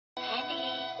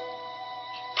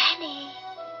Penny.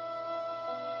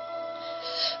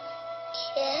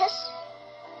 Yes?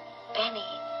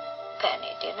 Penny,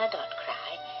 dear, now don't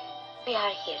cry. We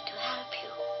are here to help you.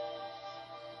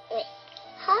 Wait.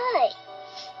 Hi.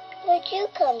 Where'd you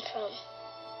come from?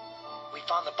 We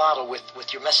found the bottle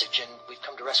with your message, and we've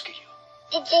come to rescue you.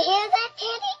 Did you hear that,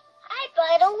 Teddy? I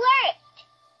thought it worked.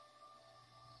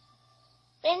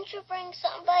 Didn't you bring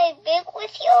somebody big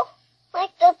with you?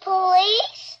 Like the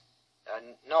police?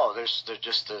 No, there's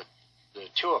just the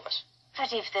two of us.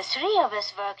 But if the three of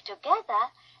us work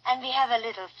together, and we have a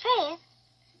little faith...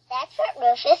 That's what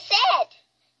Rufus said.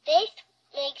 Faith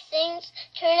makes things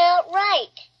turn out right.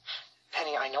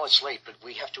 Penny, I know it's late, but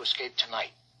we have to escape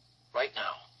tonight. Right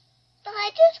now. But I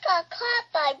just got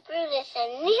caught by Brutus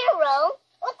and Nero.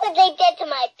 Look what they did to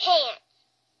my pants.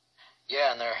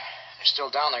 Yeah, and they're still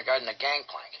down there guarding the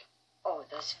gangplank. Oh,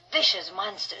 those vicious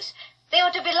monsters. They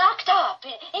ought to be locked up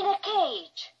in a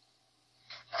cage.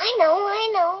 I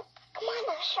know. Come on,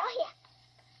 I'll show you.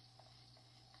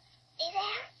 See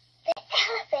there? The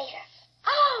elevator.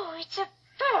 Oh, it's a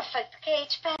perfect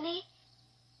cage, Penny.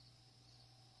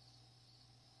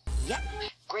 Yep.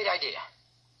 Great idea.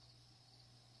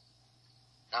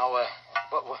 Now,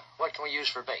 what can we use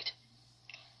for bait?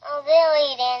 Oh, they'll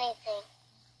eat anything.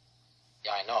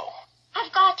 Yeah, I know.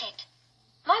 I've got it.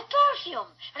 My perfume.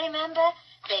 Remember?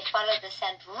 They followed the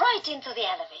scent right into the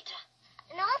elevator.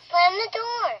 And I'll slam the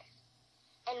door.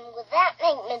 And will that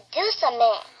make Medusa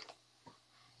mad?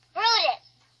 Brutus,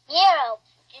 Nero,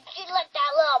 did you let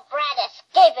that little brat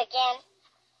escape again?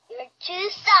 You're too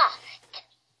soft.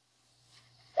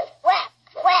 Whap.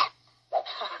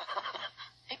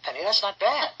 Hey, Penny, that's not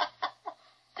bad.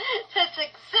 That's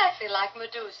exactly like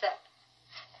Medusa.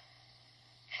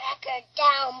 Track her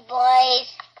down,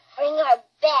 boys. Bring her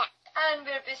back. And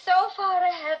we'll be so far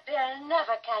ahead they'll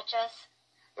never catch us.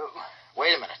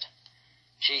 Wait a minute.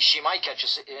 She might catch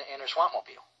us in her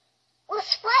swampmobile. We'll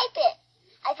swipe it.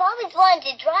 I've always wanted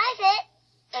to drive it.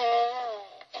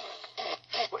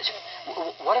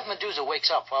 What if Medusa wakes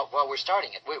up while we're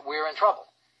starting it? We're in trouble.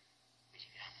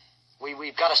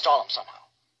 We've got to stall him somehow.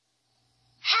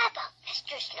 How about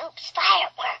Mr. Snoop's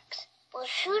fireworks? We'll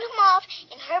shoot him off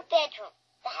in her bedroom.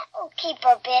 That will keep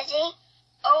her busy.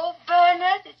 Oh,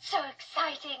 Bernard, it's so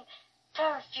exciting.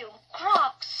 Perfume,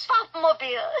 Crocs,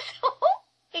 Swapmobiles.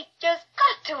 It just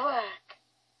got to work.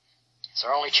 It's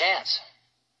our only chance.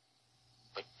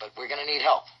 But we're going to need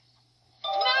help.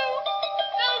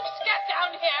 Snoops, get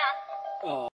down here. Oh.